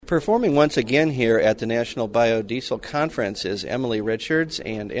Performing once again here at the National Biodiesel Conference is Emily Richards.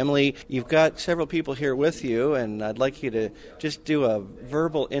 And Emily, you've got several people here with you, and I'd like you to just do a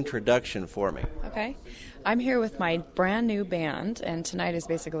verbal introduction for me. Okay. I'm here with my brand new band, and tonight is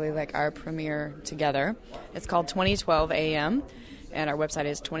basically like our premiere together. It's called 2012 AM, and our website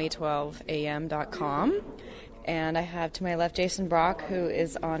is 2012am.com. And I have to my left Jason Brock, who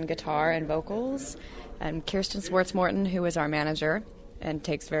is on guitar and vocals, and Kirsten Swartz-Morton, who is our manager and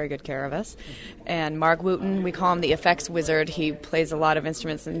takes very good care of us. And Mark Wooten, we call him the effects wizard. He plays a lot of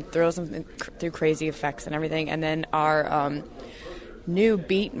instruments and throws them through crazy effects and everything. And then our new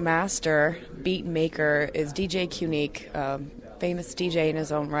beat master, beat maker is DJ Unique, famous DJ in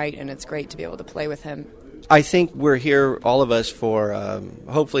his own right, and it's great to be able to play with him. I think we're here, all of us, for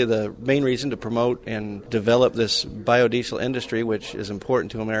hopefully the main reason to promote and develop this biodiesel industry, which is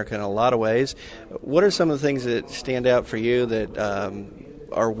important to America in a lot of ways. What are some of the things that stand out for you that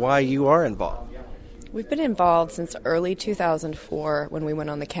are why you are involved? We've been involved since early 2004 when we went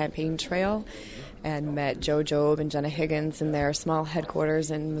on the campaign trail and met Joe Jobe and Jenna Higgins in their small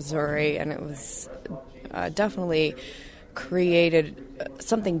headquarters in Missouri, and it was definitely created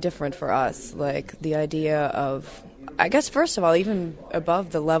something different for us, like the idea of, I guess first of all, even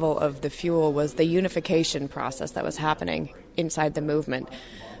above the level of the fuel was the unification process that was happening inside the movement,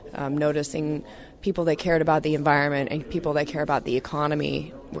 noticing people that cared about the environment and people that care about the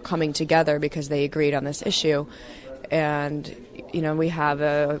economy were coming together because they agreed on this issue. And we have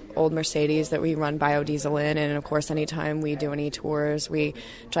a old Mercedes that we run biodiesel in, and of course anytime we do any tours we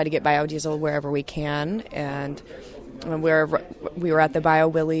try to get biodiesel wherever we can. And when we were at the Bio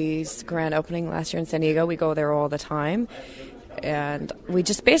Willie's grand opening last year in San Diego. We go there all the time, and we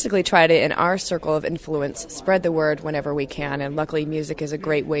just basically try to, in our circle of influence, spread the word whenever we can, and luckily music is a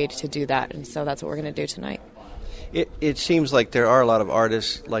great way to do that, and so that's what we're going to do tonight. It seems like there are a lot of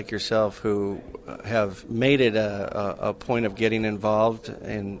artists like yourself who have made it a point of getting involved,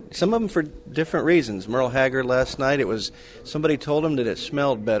 and some of them for different reasons. Merle Haggard last night, it was somebody told him that it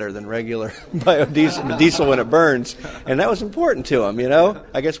smelled better than regular biodiesel when it burns, and that was important to him.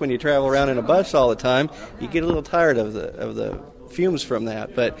 I guess when you travel around in a bus all the time, you get a little tired of the fumes from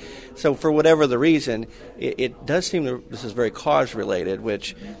that. But so for whatever the reason, it does seem that this is very cause related,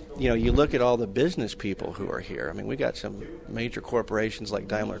 which you look at all the business people who are here. I mean, we got some major corporations like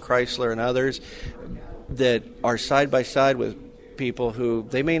Daimler Chrysler and others that are side by side with people who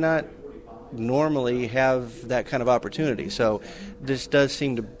they may not normally have that kind of opportunity. So this does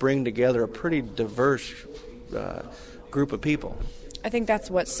seem to bring together a pretty diverse group of people. I think that's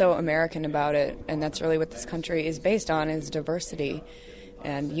what's so American about it, and that's really what this country is based on, is diversity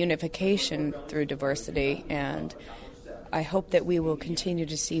and unification through diversity. And I hope that we will continue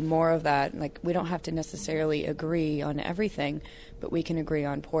to see more of that. Like, we don't have to necessarily agree on everything, but we can agree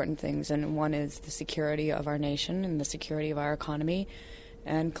on important things. And one is the security of our nation and the security of our economy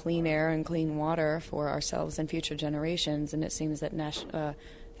and clean air and clean water for ourselves and future generations. And it seems that the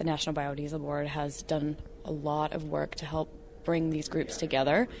National Biodiesel Board has done a lot of work to help bring these groups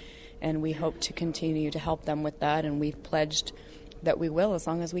together, and we hope to continue to help them with that, and we've pledged that we will as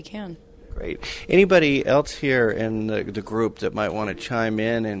long as we can. Great. Anybody else here in the group that might want to chime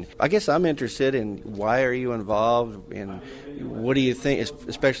in? And I guess I'm interested in why are you involved, and what do you think,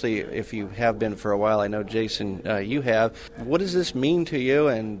 especially if you have been for a while? I know, Jason, you have. What does this mean to you,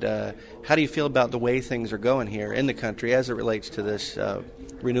 and how do you feel about the way things are going here in the country as it relates to this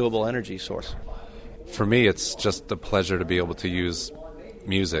renewable energy source? For me, it's just a pleasure to be able to use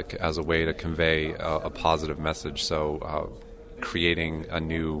music as a way to convey a positive message. So creating a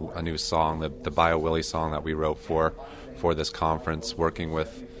new song, the Bio Willie song that we wrote for this conference, working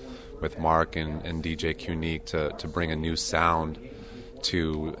with Mark and DJ Unique to bring a new sound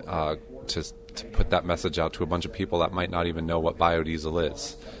to put that message out to a bunch of people that might not even know what biodiesel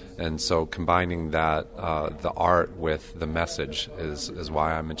is. And so combining that, the art with the message is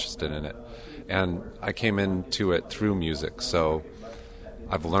why I'm interested in it. And I came into it through music, so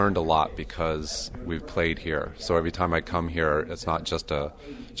I've learned a lot because we've played here. So every time I come here, it's not just a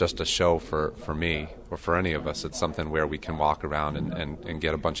show for me or for any of us. It's something where we can walk around and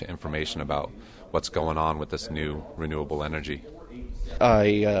get a bunch of information about what's going on with this new renewable energy.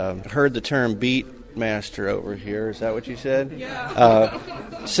 I heard the term beat master over here. Is that what you said? Yeah.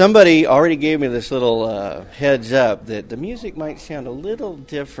 Somebody already gave me this little heads up that the music might sound a little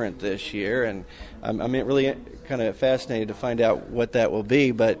different this year, and I'm really kind of fascinated to find out what that will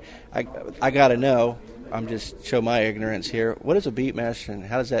be. But I got to know, I'm just show my ignorance here. What is a beatmaster, and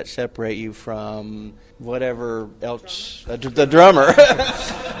how does that separate you from whatever else, the drummer?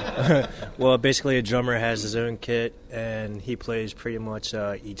 Well, basically a drummer has his own kit, and he plays pretty much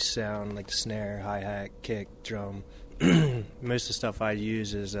each sound, like the snare, hi-hat, kick, drum. Most of the stuff I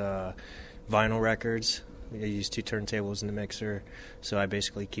use is vinyl records. I use 2 turntables in the mixer, so I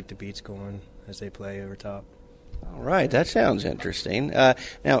basically keep the beats going as they play over top. All right, that sounds interesting. Now,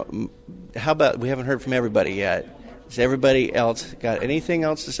 how about, we haven't heard from everybody yet. Has everybody else got anything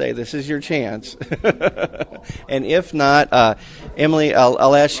else to say? This is your chance. And if not, Emily,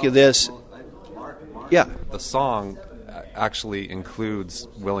 I'll ask you this. Yeah. The song actually includes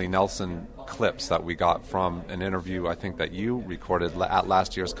Willie Nelson clips that we got from an interview, I think, that you recorded at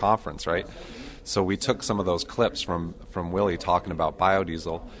last year's conference, right? So we took some of those clips from Willie talking about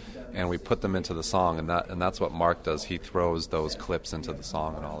biodiesel, and we put them into the song, and that's what Mark does. He throws those clips into the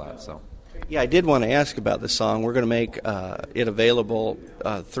song and all that. So, yeah, I did want to ask about the song. We're going to make it available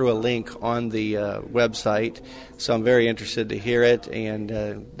through a link on the website, so I'm very interested to hear it, and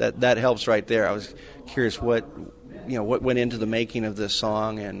that helps right there. I was curious what went into the making of this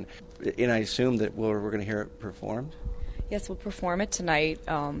song, and I assume that we're going to hear it performed. Yes, we'll perform it tonight.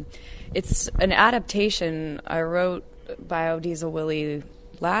 It's an adaptation. I wrote Biodiesel Willie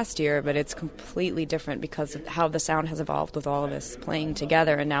last year, but it's completely different because of how the sound has evolved with all of us playing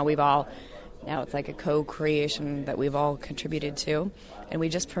together, and now it's like a co-creation that we've all contributed to. And we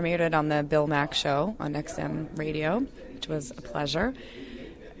just premiered it on the Bill Mack Show on XM Radio, which was a pleasure.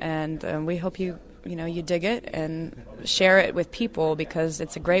 And we hope you dig it and share it with people, because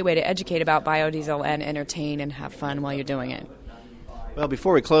it's a great way to educate about biodiesel and entertain and have fun while you're doing it. Well,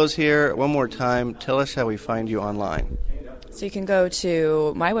 before we close here, one more time, tell us how we find you online. So you can go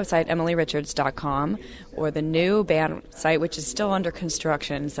to my website, emilyrichards.com, or the new band site, which is still under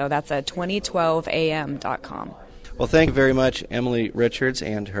construction, so that's at 2012am.com. Well, thank you very much, Emily Richards,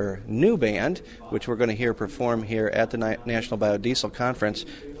 and her new band, which we're going to hear perform here at the National Biodiesel Conference.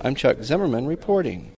 I'm Chuck Zimmerman reporting.